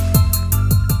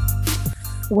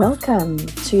Welcome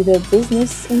to the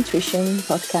Business Intuition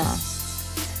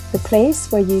Podcast, the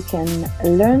place where you can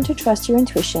learn to trust your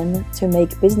intuition to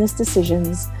make business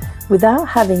decisions without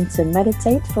having to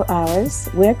meditate for hours,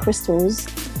 wear crystals,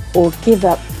 or give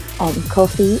up on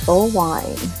coffee or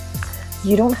wine.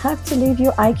 You don't have to leave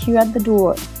your IQ at the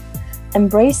door.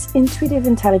 Embrace intuitive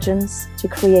intelligence to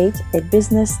create a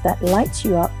business that lights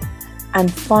you up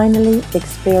and finally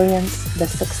experience the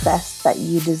success that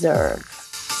you deserve.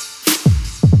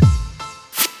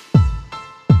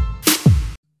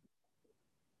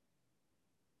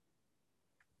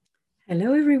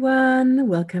 Hello, everyone.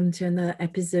 Welcome to another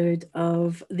episode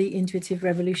of The Intuitive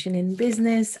Revolution in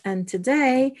Business. And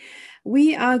today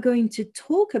we are going to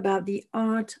talk about the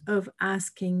art of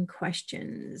asking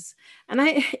questions.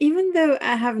 And even though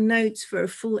I have notes for a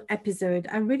full episode,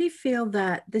 I really feel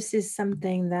that this is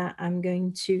something that I'm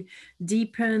going to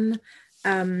deepen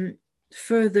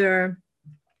further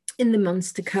in the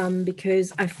months to come,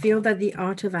 because I feel that the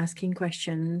art of asking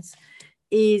questions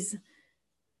is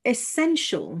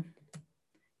essential.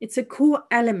 It's a core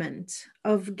element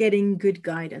of getting good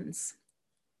guidance.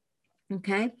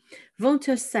 Okay.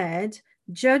 Voltaire said,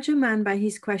 "Judge a man by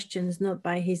his questions, not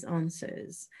by his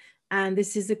answers." And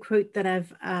this is a quote that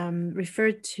I've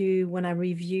referred to when I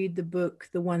reviewed the book,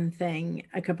 The One Thing,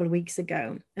 a couple of weeks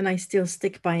ago, and I still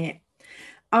stick by it.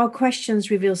 Our questions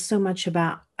reveal so much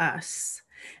about us.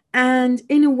 And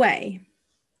in a way,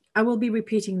 I will be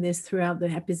repeating this throughout the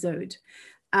episode.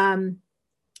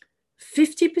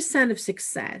 50% of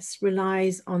success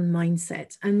relies on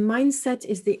mindset, and mindset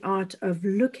is the art of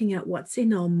looking at what's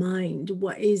in our mind,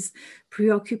 what is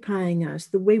preoccupying us,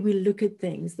 the way we look at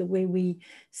things, the way we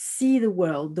see the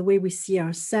world, the way we see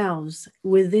ourselves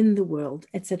within the world,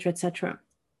 etc., etc.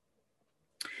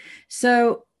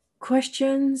 So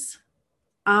questions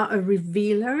are a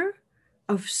revealer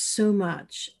of so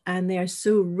much, and they are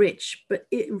so rich, but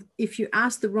if you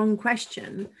ask the wrong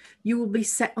question, you will be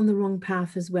set on the wrong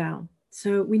path as well.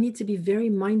 So we need to be very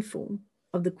mindful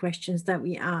of the questions that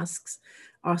we ask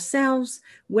ourselves,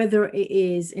 whether it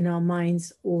is in our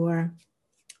minds or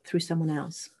through someone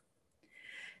else.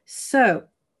 So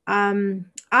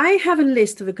I have a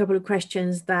list of a couple of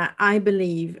questions that I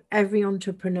believe every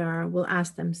entrepreneur will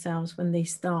ask themselves when they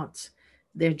start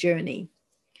their journey.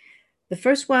 The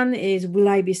first one is, will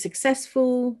I be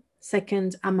successful?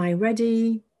 Second, am I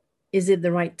ready? Is it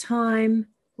the right time?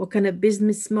 What kind of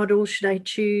business model should I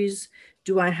choose?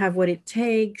 Do I have what it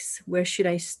takes? Where should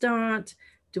I start?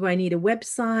 Do I need a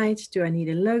website? Do I need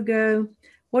a logo?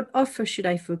 What offer should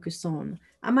I focus on?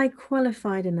 Am I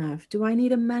qualified enough? Do I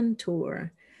need a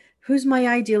mentor? Who's my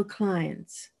ideal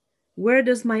client? Where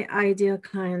does my ideal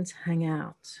client hang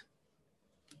out?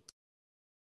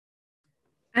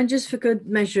 And just for good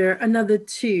measure, another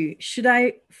two, should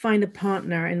I find a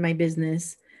partner in my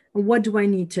business? And what do I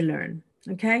need to learn?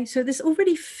 Okay, so there's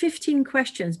already 15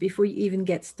 questions before you even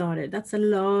get started. That's a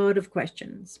lot of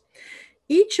questions.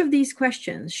 Each of these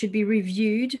questions should be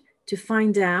reviewed to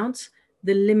find out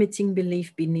the limiting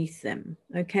belief beneath them.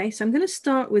 Okay, so I'm going to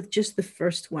start with just the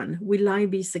first one. Will I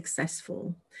be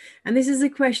successful? And this is a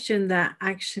question that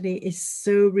actually is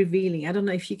so revealing. I don't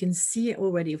know if you can see it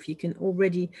already, if you can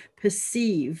already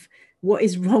perceive what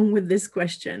is wrong with this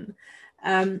question.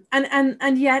 And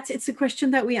yet it's a question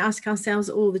that we ask ourselves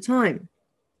all the time.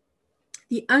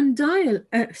 The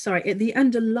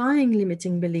underlying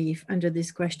limiting belief under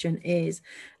this question is,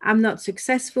 I'm not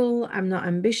successful, I'm not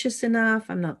ambitious enough,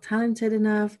 I'm not talented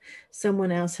enough,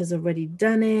 someone else has already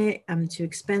done it, I'm too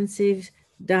expensive,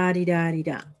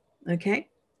 da-di-da-di-da, okay?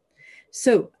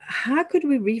 So how could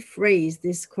we rephrase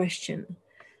this question?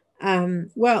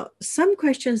 Well, some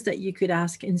questions that you could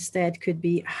ask instead could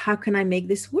be, how can I make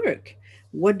this work?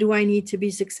 What do I need to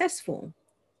be successful?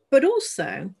 But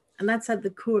also, and that's at the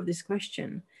core of this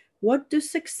question, what does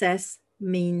success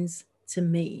means to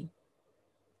me?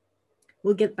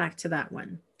 We'll get back to that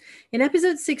one. In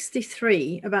episode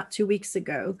 63, about 2 weeks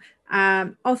ago,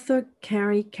 author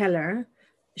Carrie Keller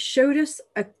showed us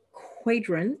a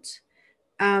quadrant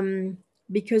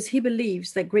because he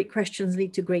believes that great questions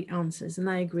lead to great answers, and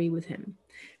I agree with him.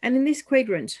 And in this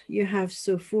quadrant, you have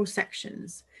 4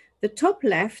 sections. The top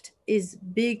left is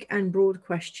big and broad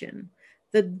question.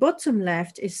 The bottom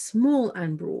left is small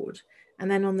and broad. And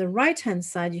then on the right-hand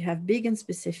side, you have big and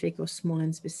specific or small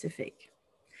and specific.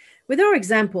 With our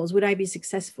examples, would I be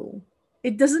successful?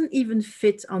 It doesn't even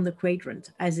fit on the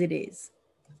quadrant as it is.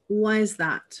 Why is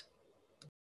that?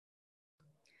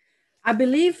 I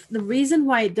believe the reason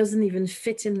why it doesn't even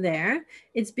fit in there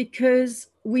is because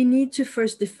we need to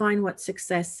first define what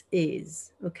success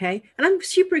is, okay? And I'm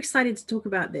super excited to talk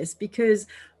about this because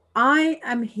I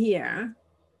am here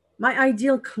My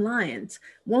ideal client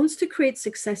wants to create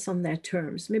success on their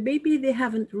terms. Maybe they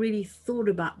haven't really thought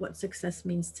about what success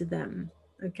means to them.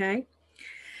 Okay.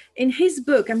 In his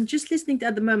book, I'm just listening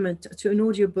at the moment to an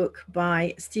audiobook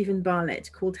by Stephen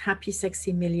Bartlett called Happy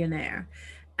Sexy Millionaire.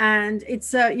 And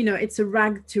it's a, it's a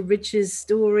rag to riches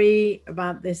story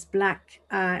about this black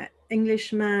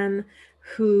Englishman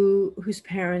whose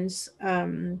parents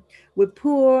were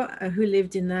poor, who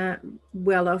lived in a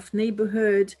well-off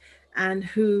neighborhood, and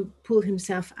who pulled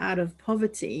himself out of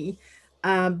poverty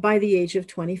by the age of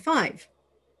 25.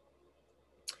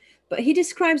 But he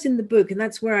describes in the book, and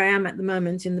that's where I am at the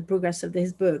moment in the progress of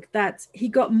his book, that he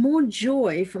got more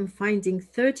joy from finding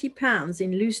 30 pounds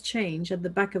in loose change at the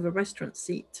back of a restaurant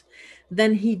seat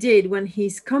than he did when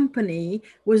his company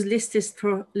was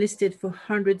listed for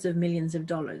hundreds of millions of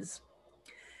dollars.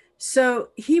 So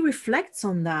he reflects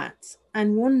on that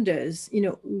and wonders,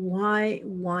 why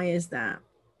is that?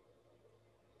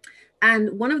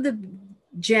 And one of the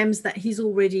gems that he's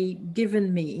already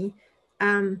given me,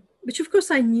 which of course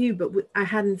I knew, but I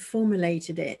hadn't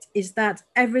formulated it, is that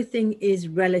everything is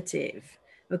relative.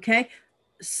 Okay.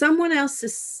 Someone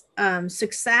else's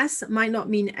success might not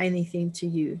mean anything to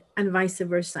you, and vice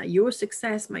versa. Your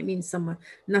success might mean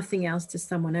nothing else to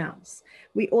someone else.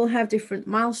 We all have different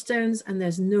milestones, and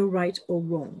there's no right or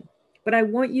wrong. But I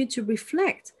want you to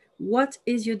reflect, what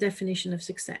is your definition of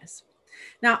success?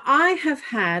 Now, I have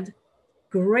had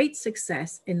great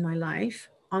success in my life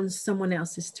on someone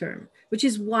else's term, which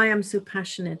is why I'm so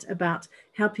passionate about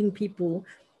helping people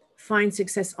find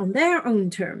success on their own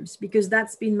terms, because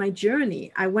that's been my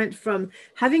journey. I went from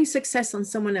having success on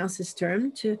someone else's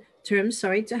term to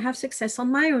have success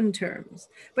on my own terms.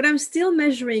 But I'm still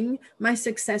measuring my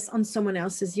success on someone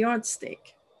else's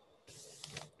yardstick,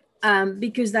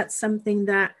 because that's something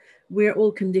that we're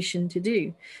all conditioned to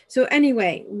do. So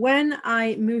anyway, when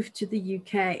I moved to the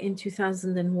UK in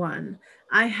 2001,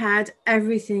 I had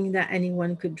everything that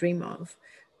anyone could dream of,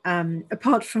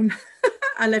 apart from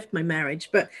I left my marriage.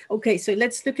 But okay, so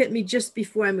let's look at me just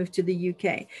before I moved to the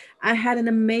UK. I had an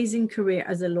amazing career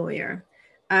as a lawyer.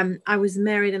 I was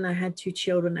married and I had 2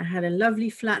 children. I had a lovely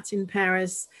flat in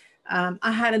Paris.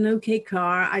 I had an okay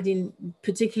car. I didn't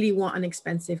particularly want an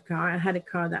expensive car. I had a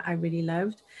car that I really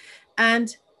loved.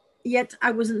 And yet I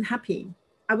wasn't happy.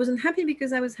 I wasn't happy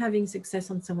because I was having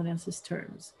success on someone else's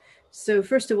terms. So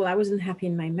first of all, I wasn't happy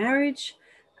in my marriage.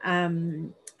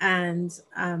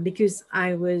 Because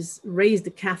I was raised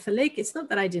a Catholic. It's not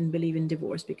that I didn't believe in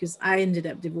divorce, because I ended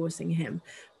up divorcing him.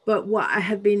 But what I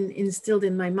had been instilled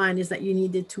in my mind is that you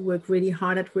needed to work really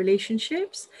hard at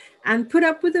relationships and put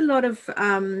up with a lot of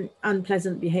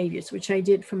unpleasant behaviors, which I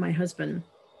did for my husband,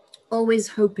 always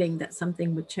hoping that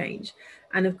something would change.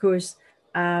 And of course,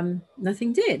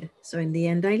 nothing did. So in the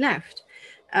end, I left.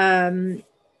 So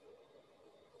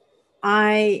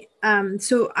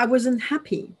I wasn't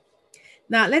happy.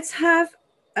 Now let's have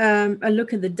a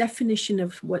look at the definition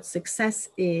of what success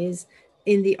is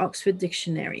in the Oxford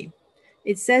Dictionary.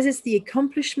 It says it's the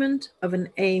accomplishment of an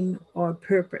aim or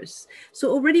purpose. So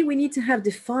already we need to have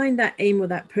defined that aim or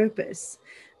that purpose.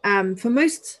 For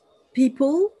most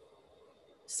people,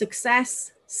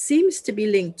 success seems to be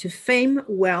linked to fame,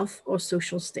 wealth, or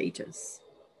social status.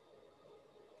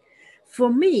 For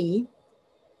me,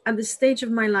 at the stage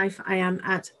of my life I am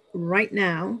at right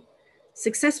now,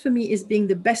 success for me is being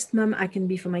the best mom I can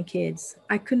be for my kids.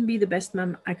 I couldn't be the best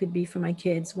mom I could be for my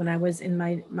kids when I was in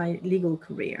my legal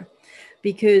career,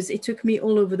 because it took me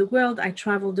all over the world. I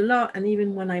traveled a lot. And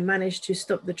even when I managed to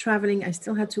stop the traveling, I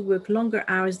still had to work longer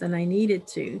hours than I needed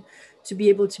to be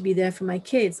able to be there for my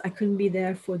kids. I couldn't be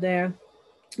there for their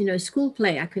school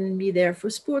play. I couldn't be there for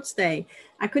sports day.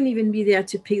 I couldn't even be there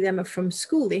to pick them up from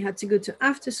school. They had to go to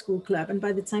after school club. And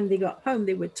by the time they got home,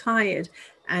 they were tired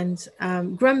and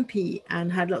grumpy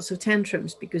and had lots of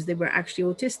tantrums because they were actually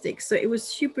autistic. So it was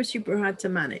super, super hard to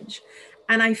manage.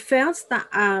 And I felt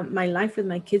that my life with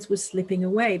my kids was slipping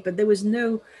away, but there was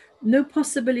no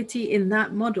possibility in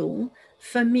that model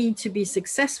for me to be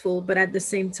successful, but at the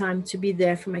same time to be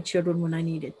there for my children when I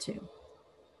needed to.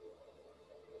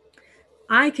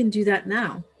 I can do that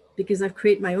now because I've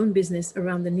created my own business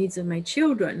around the needs of my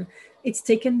children. It's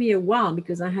taken me a while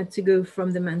because I had to go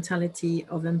from the mentality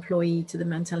of employee to the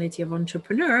mentality of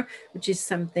entrepreneur, which is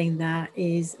something that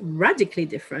is radically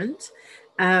different.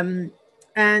 And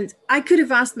I could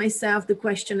have asked myself the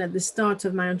question at the start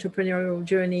of my entrepreneurial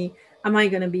journey, am I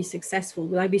going to be successful?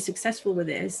 Will I be successful with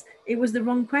this? It was the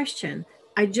wrong question.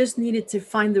 I just needed to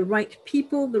find the right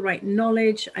people, the right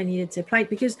knowledge. I needed to apply it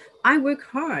because I work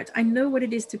hard. I know what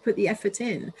it is to put the effort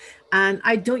in. And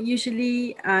I don't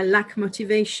usually lack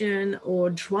motivation or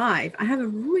drive. I have a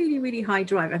really, really high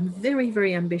drive. I'm very,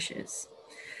 very ambitious.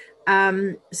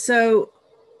 So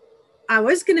I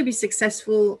was going to be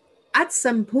successful at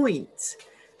some point.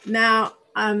 Now,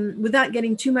 without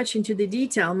getting too much into the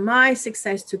detail, my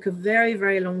success took a very,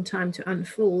 very long time to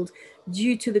unfold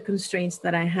due to the constraints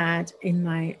that I had in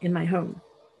my home.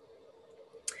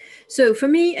 So for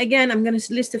me, again, I'm going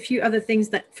to list a few other things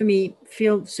that for me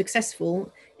feel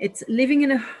successful. It's living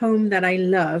in a home that I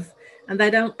love, and I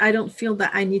don't feel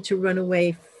that I need to run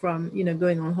away from, you know,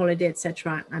 going on holiday,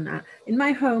 etc. And in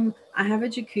my home, I have a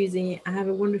jacuzzi, I have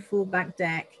a wonderful back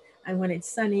deck, and when it's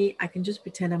sunny, I can just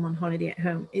pretend I'm on holiday at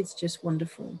home. It's just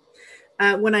wonderful.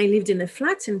 When I lived in a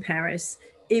flat in Paris,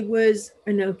 it was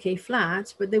an okay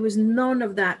flat, but there was none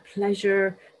of that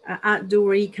pleasure,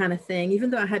 outdoory kind of thing, even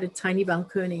though I had a tiny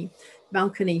balcony,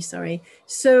 sorry.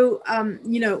 So,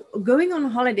 you know, going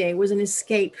on holiday was an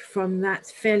escape from that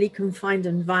fairly confined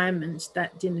environment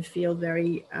that didn't feel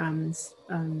very, you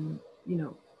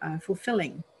know,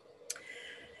 fulfilling.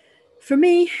 For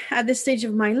me, at this stage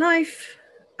of my life,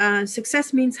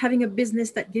 success means having a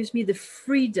business that gives me the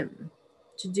freedom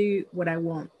to do what I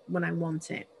want when I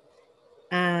want it.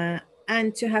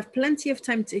 And to have plenty of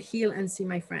time to heal and see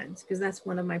my friends, because that's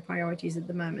one of my priorities at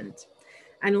the moment.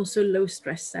 And also low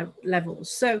stress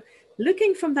levels. So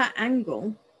looking from that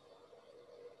angle,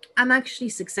 I'm actually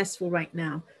successful right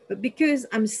now. But because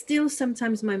I'm still,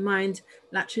 sometimes my mind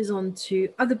latches on to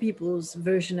other people's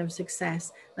version of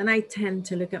success, then I tend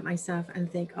to look at myself and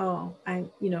think, oh, I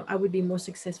would be more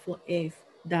successful if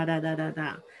da da da da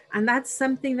da. And that's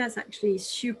something that's actually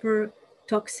super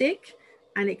toxic,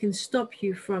 and it can stop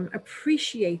you from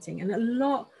appreciating. And a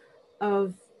lot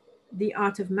of the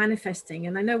art of manifesting,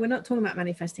 and I know we're not talking about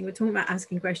manifesting, we're talking about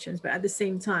asking questions, but at the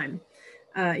same time,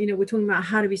 you know, we're talking about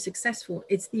how to be successful.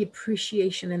 It's the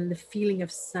appreciation and the feeling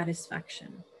of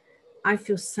satisfaction. I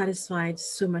feel satisfied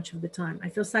so much of the time. I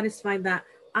feel satisfied that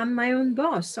I'm my own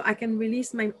boss, so I can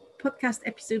release my podcast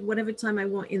episode whatever time I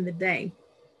want in the day,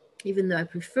 even though I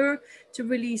prefer to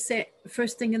release it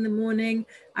first thing in the morning.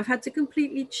 I've had to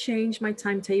completely change my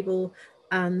timetable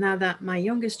now that my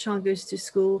youngest child goes to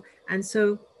school. And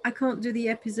so I can't do the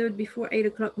episode before 8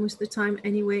 o'clock most of the time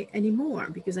anymore,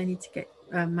 because I need to get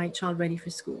my child ready for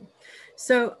school.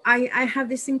 So I have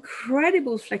this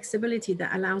incredible flexibility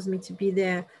that allows me to be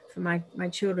there for my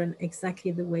children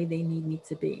exactly the way they need me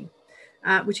to be,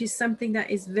 which is something that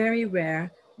is very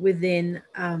rare within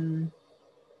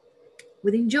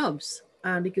jobs,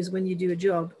 because when you do a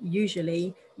job,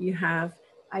 usually you have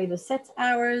either set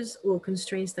hours or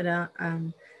constraints that are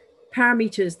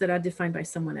parameters that are defined by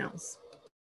someone else.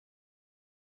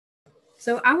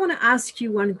 So I want to ask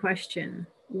you one question.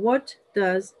 What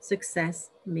does success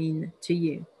mean to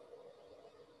you?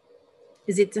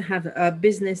 Is it to have a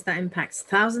business that impacts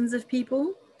thousands of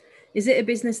people? Is it a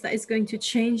business that is going to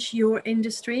change your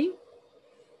industry?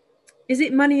 Is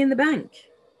it money in the bank?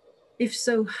 If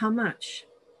so, how much?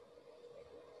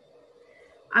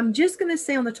 I'm just going to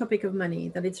say on the topic of money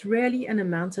that it's rarely an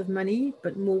amount of money,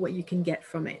 but more what you can get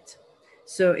from it.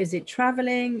 So is it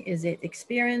traveling? Is it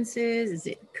experiences? Is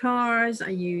it cars?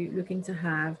 Are you looking to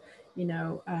have, you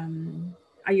know,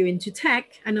 are you into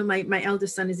tech? I know my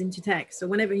eldest son is into tech. So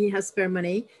whenever he has spare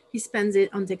money, he spends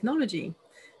it on technology.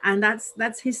 And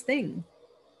that's his thing.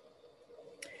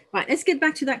 Right, let's get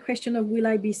back to that question of will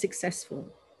I be successful?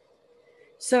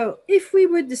 So if we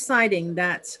were deciding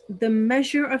that the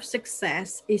measure of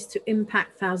success is to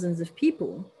impact thousands of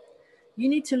people, you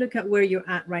need to look at where you're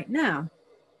at right now.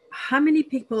 How many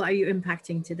people are you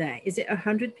impacting today? Is it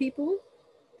 100 people?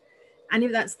 And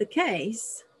if that's the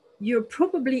case, you're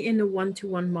probably in a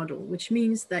one-to-one model, which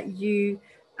means that you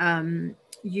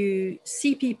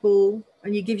see people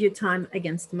and you give your time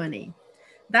against money.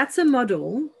 That's a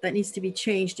model that needs to be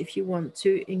changed if you want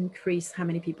to increase how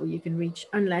many people you can reach,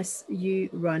 unless you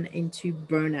run into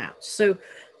burnout. So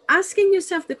asking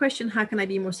yourself the question, how can I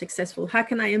be more successful? How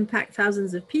can I impact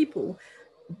thousands of people?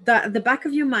 That at the back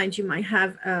of your mind, you might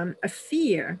have a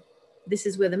fear. This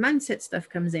is where the mindset stuff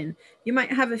comes in. You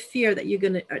might have a fear that you're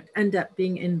going to end up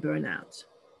being in burnout.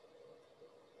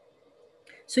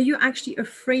 So you're actually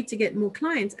afraid to get more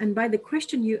clients. And by the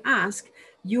question you ask,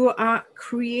 you are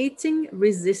creating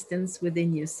resistance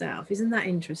within yourself. Isn't that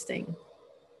interesting?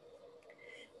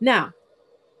 Now,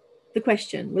 the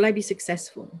question, will I be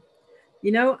successful?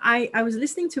 You know, I was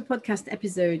listening to a podcast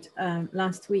episode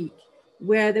last week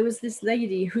where there was this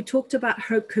lady who talked about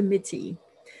her committee.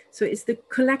 So it's the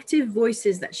collective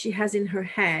voices that she has in her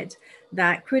head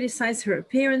that criticize her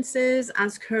appearances,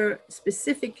 ask her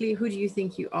specifically, who do you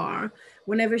think you are?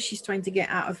 Whenever she's trying to get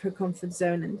out of her comfort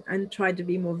zone and try to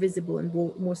be more visible and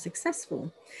more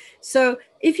successful. So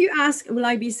if you ask, will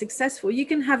I be successful? You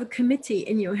can have a committee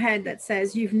in your head that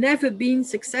says you've never been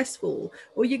successful,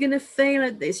 or you're going to fail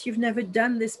at this. You've never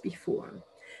done this before.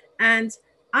 And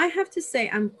I have to say,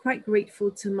 I'm quite grateful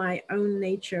to my own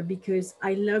nature because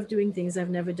I love doing things I've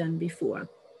never done before.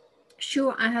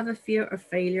 Sure, I have a fear of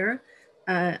failure,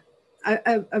 uh,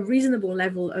 a reasonable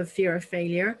level of fear of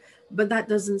failure, but that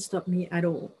doesn't stop me at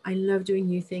all. I love doing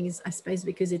new things, I suppose,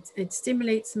 because it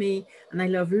stimulates me, and I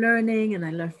love learning, and I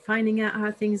love finding out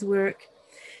how things work.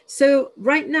 So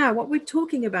right now, what we're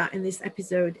talking about in this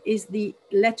episode is the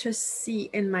letter C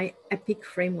in my EPIC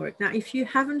framework. Now, if you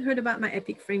haven't heard about my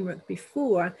EPIC framework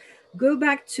before, go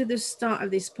back to the start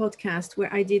of this podcast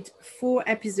where I did 4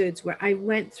 episodes where I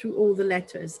went through all the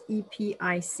letters,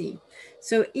 EPIC.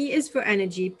 So E is for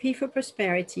energy, P for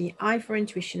prosperity, I for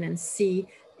intuition, and C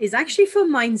is actually for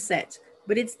mindset,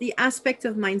 but it's the aspect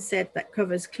of mindset that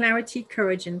covers clarity,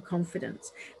 courage, and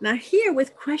confidence. Now here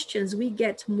with questions, we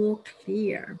get more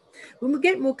clear. When we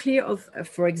get more clear of,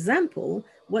 for example,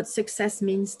 what success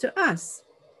means to us,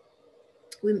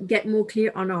 we get more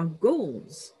clear on our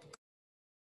goals.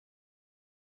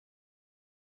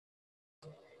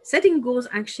 Setting goals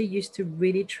actually used to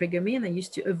really trigger me, and I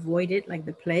used to avoid it like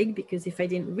the plague, because if I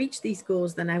didn't reach these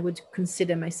goals, then I would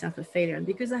consider myself a failure. And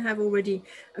because I have already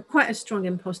quite a strong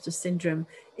imposter syndrome,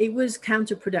 it was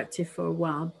counterproductive for a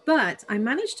while. But I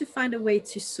managed to find a way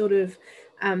to sort of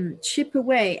chip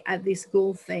away at this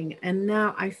goal thing. And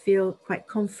now I feel quite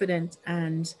confident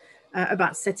and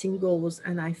about setting goals,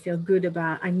 and I feel good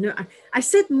about, I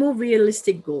set more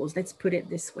realistic goals, let's put it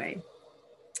this way.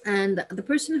 And the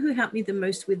person who helped me the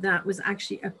most with that was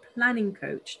actually a planning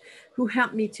coach who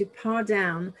helped me to pare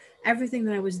down everything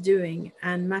that I was doing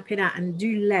and map it out and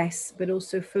do less, but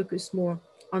also focus more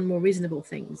on more reasonable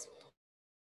things.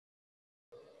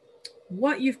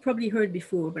 What you've probably heard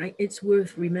before, but it's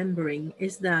worth remembering,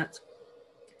 is that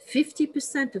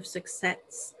 50% of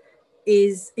success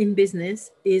is in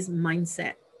business is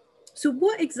mindset. So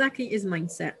what exactly is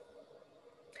mindset?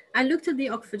 I looked at the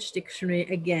Oxford Dictionary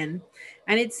again,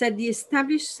 and it said the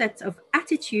established set of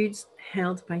attitudes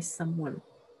held by someone.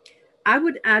 I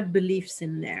would add beliefs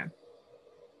in there.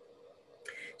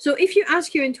 So if you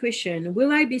ask your intuition,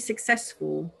 will I be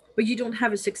successful, but you don't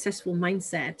have a successful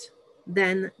mindset,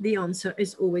 then the answer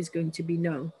is always going to be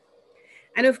no.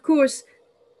 And of course,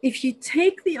 if you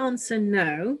take the answer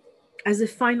no as a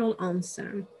final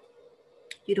answer,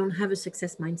 you don't have a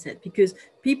success mindset, because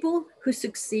people who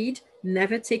succeed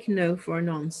never take no for an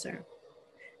answer.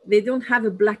 They don't have a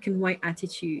black and white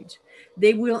attitude.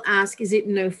 They will ask, is it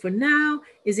no for now?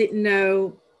 Is it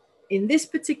no in this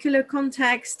particular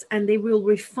context? And they will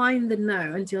refine the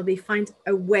no until they find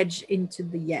a wedge into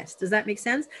the yes. Does that make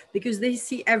sense? Because they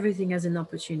see everything as an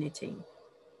opportunity.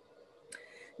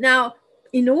 Now,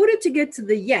 in order to get to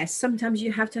the yes, sometimes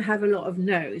you have to have a lot of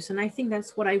no's. And I think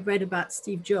that's what I read about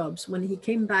Steve Jobs when he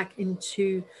came back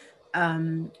into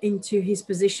his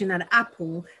position at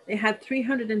Apple. They had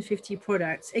 350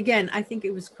 products. Again, I think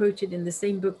it was quoted in the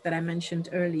same book that I mentioned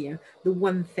earlier, The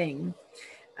One Thing,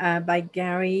 by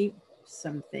Gary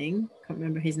something. Can't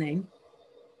remember his name.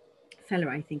 Feller,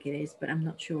 I think it is, but I'm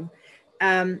not sure.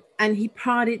 And he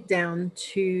pared it down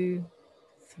to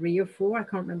 3 or 4, I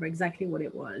can't remember exactly what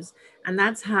it was. And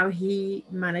that's how he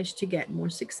managed to get more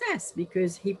success,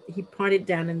 because he pared it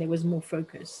down and there was more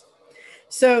focus.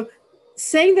 So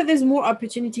saying that there's more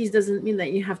opportunities doesn't mean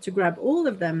that you have to grab all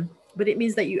of them, but it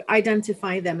means that you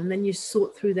identify them and then you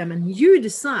sort through them and you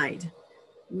decide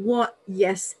what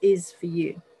yes is for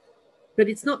you. But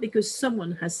it's not because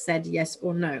someone has said yes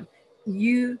or no.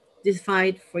 You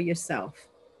decide for yourself.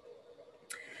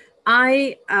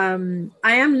 I am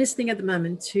listening at the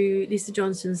moment to Lisa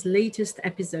Johnson's latest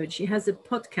episode. She has a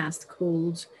podcast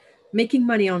called Making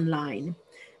Money Online,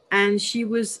 and she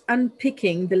was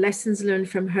unpicking the lessons learned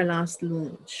from her last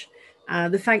launch.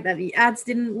 The fact that the ads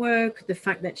didn't work, the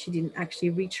fact that she didn't actually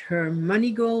reach her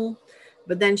money goal,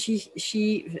 but then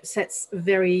she sets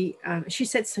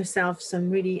herself some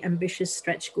really ambitious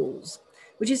stretch goals,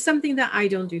 which is something that I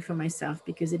don't do for myself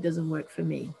because it doesn't work for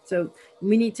me. So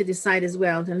we need to decide as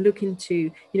well and look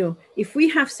into, if we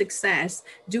have success,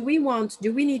 do we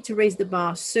need to raise the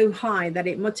bar so high that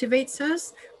it motivates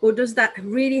us, or does that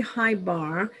really high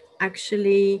bar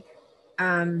actually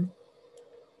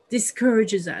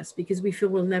discourages us because we feel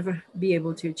we'll never be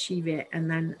able to achieve it,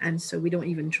 and so we don't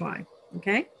even try?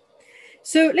 Okay.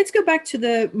 So let's go back to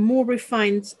the more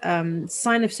refined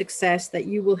sign of success that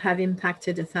you will have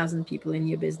impacted 1,000 people in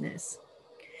your business.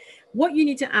 What you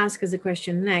need to ask as a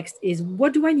question next is,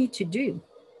 what do I need to do?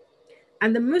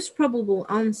 And the most probable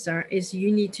answer is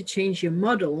you need to change your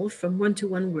model from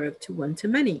one-to-one work to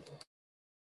one-to-many.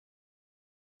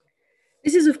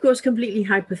 This is, of course, completely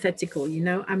hypothetical. You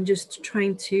know, I'm just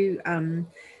trying to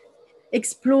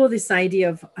explore this idea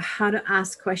of how to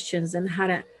ask questions and how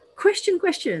to question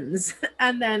questions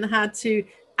and then how to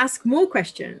ask more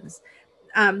questions.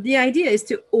 The idea is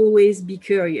to always be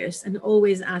curious and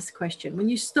always ask questions. When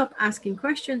you stop asking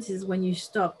questions is when you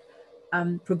stop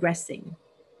progressing.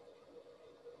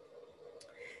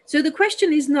 So the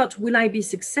question is not, will I be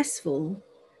successful?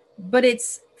 But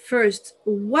it's first,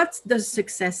 what does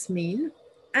success mean?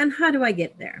 And how do I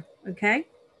get there? Okay.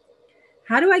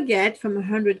 How do I get from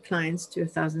 100 clients to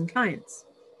 1,000 clients?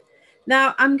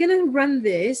 Now, I'm going to run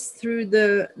this through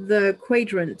the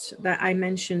quadrant that I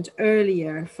mentioned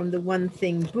earlier from the One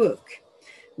Thing book,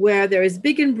 where there is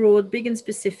big and broad, big and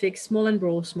specific, small and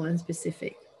broad, small and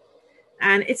specific.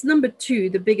 And it's number 2,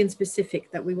 the big and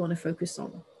specific, that we want to focus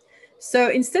on.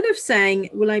 So instead of saying,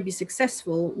 will I be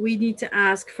successful? We need to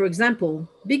ask, for example,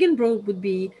 big and broad would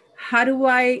be, how do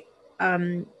I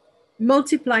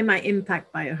multiply my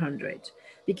impact by 100?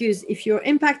 Because if you're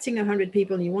impacting 100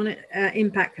 people and you want to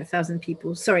impact 1,000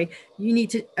 people, sorry, you need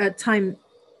to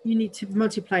you need to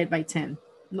multiply it by 10,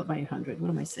 not by 100. What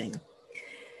am I saying?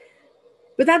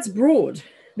 But that's broad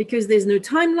because there's no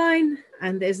timeline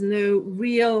and there's no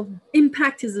real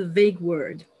impact is a vague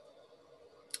word.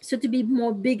 So to be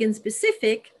more big and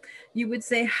specific, you would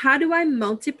say, how do I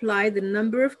multiply the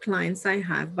number of clients I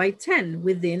have by 10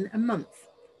 within a month?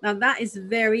 Now that is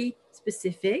very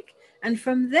specific. And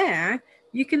from there,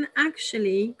 you can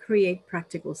actually create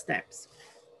practical steps.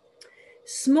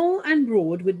 Small and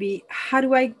broad would be, how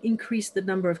do I increase the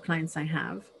number of clients I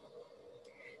have?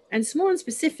 And small and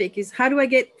specific is, how do I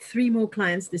get 3 more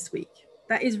clients this week?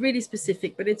 That is really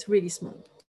specific, but it's really small.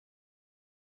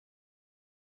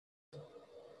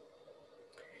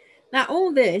 Now,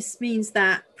 all this means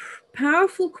that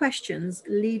powerful questions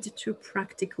lead to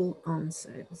practical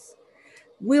answers.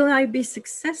 Will I be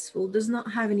successful does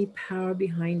not have any power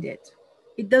behind it.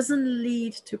 It doesn't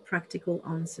lead to practical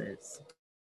answers.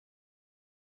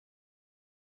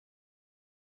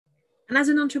 And as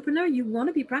an entrepreneur, you want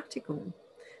to be practical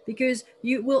because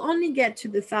you will only get to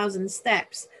the 1,000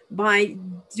 steps by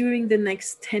doing the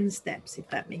next 10 steps, if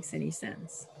that makes any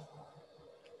sense.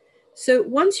 So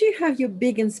once you have your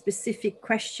big and specific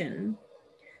question,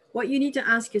 what you need to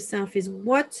ask yourself is,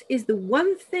 what is the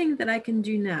one thing that I can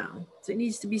do now? So it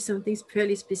needs to be something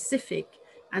fairly specific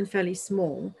and fairly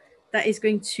small that is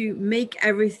going to make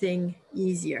everything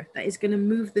easier, that is going to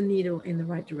move the needle in the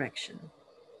right direction.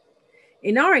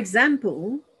 In our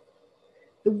example,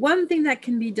 the one thing that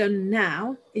can be done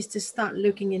now is to start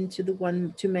looking into the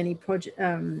one-to-many project,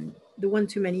 the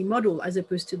one-to-many model as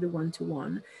opposed to the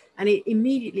one-to-one. And it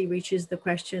immediately reaches the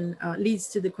question, leads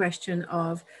to the question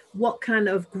of what kind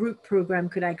of group program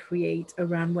could I create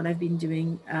around what I've been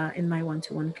doing in my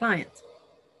one-to-one client.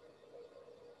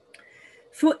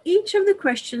 For each of the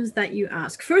questions that you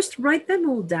ask, first write them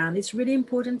all down. It's really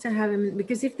important to have them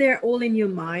because if they're all in your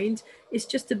mind, it's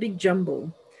just a big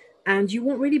jumble. And you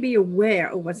won't really be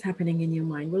aware of what's happening in your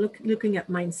mind. We're looking at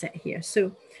mindset here.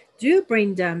 So do a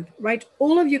brain dump, write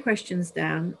all of your questions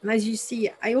down. And as you see,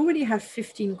 I already have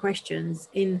 15 questions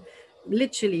in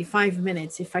literally 5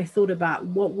 minutes. If I thought about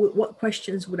what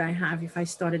questions would I have if I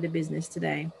started a business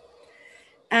today?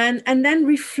 And then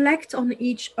reflect on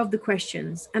each of the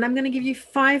questions. And I'm going to give you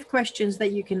 5 questions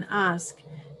that you can ask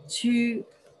to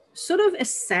sort of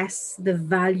assess the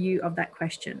value of that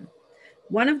question.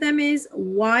 One of them is,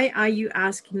 why are you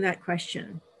asking that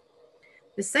question?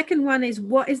 The second one is,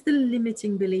 what is the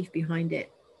limiting belief behind it?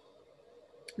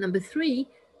 Number 3,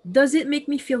 does it make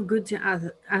me feel good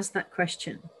to ask that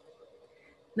question?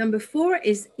 Number 4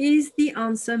 is the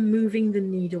answer moving the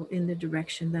needle in the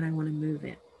direction that I want to move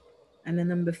it? And then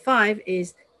number 5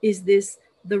 is this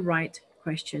the right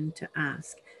question to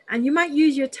ask? And you might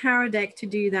use your tarot deck to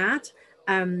do that.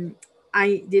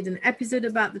 I did an episode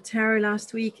about the tarot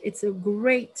last week. It's a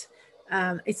great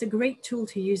tool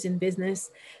to use in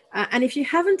business. And if you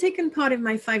haven't taken part in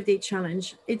my 5-day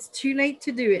challenge, it's too late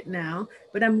to do it now,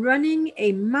 but I'm running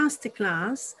a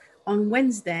masterclass on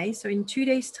Wednesday. So in 2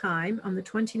 days time, on the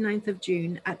 29th of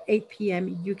June at 8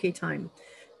 p.m. UK time.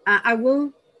 I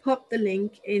will pop the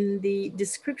link in the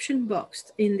description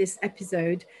box in this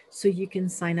episode so you can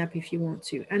sign up if you want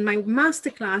to. And my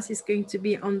masterclass is going to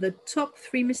be on the top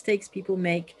 3 mistakes people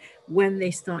make when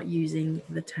they start using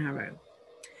the tarot.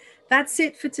 That's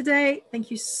it for today.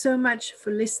 Thank you so much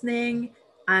for listening,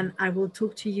 and I will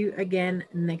talk to you again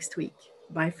next week.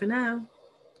 Bye for now.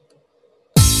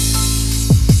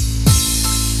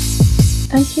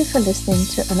 Thank you for listening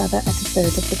to another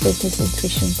episode of the Business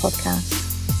Intuition Podcast.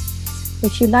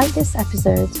 If you like this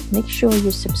episode, make sure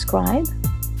you subscribe,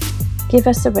 give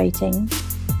us a rating,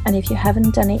 and if you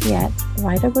haven't done it yet,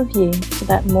 write a review so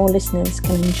that more listeners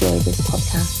can enjoy this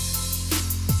podcast.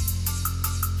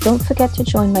 Don't forget to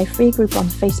join my free group on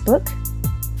Facebook,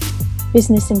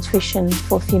 Business Intuition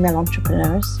for Female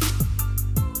Entrepreneurs,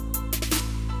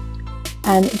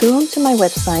 and go onto my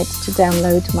website to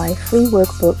download my free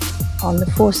workbook on the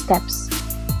 4 steps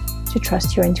to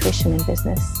trust your intuition in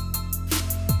business.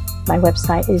 My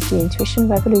website is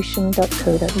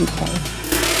theintuitionrevolution.co.uk.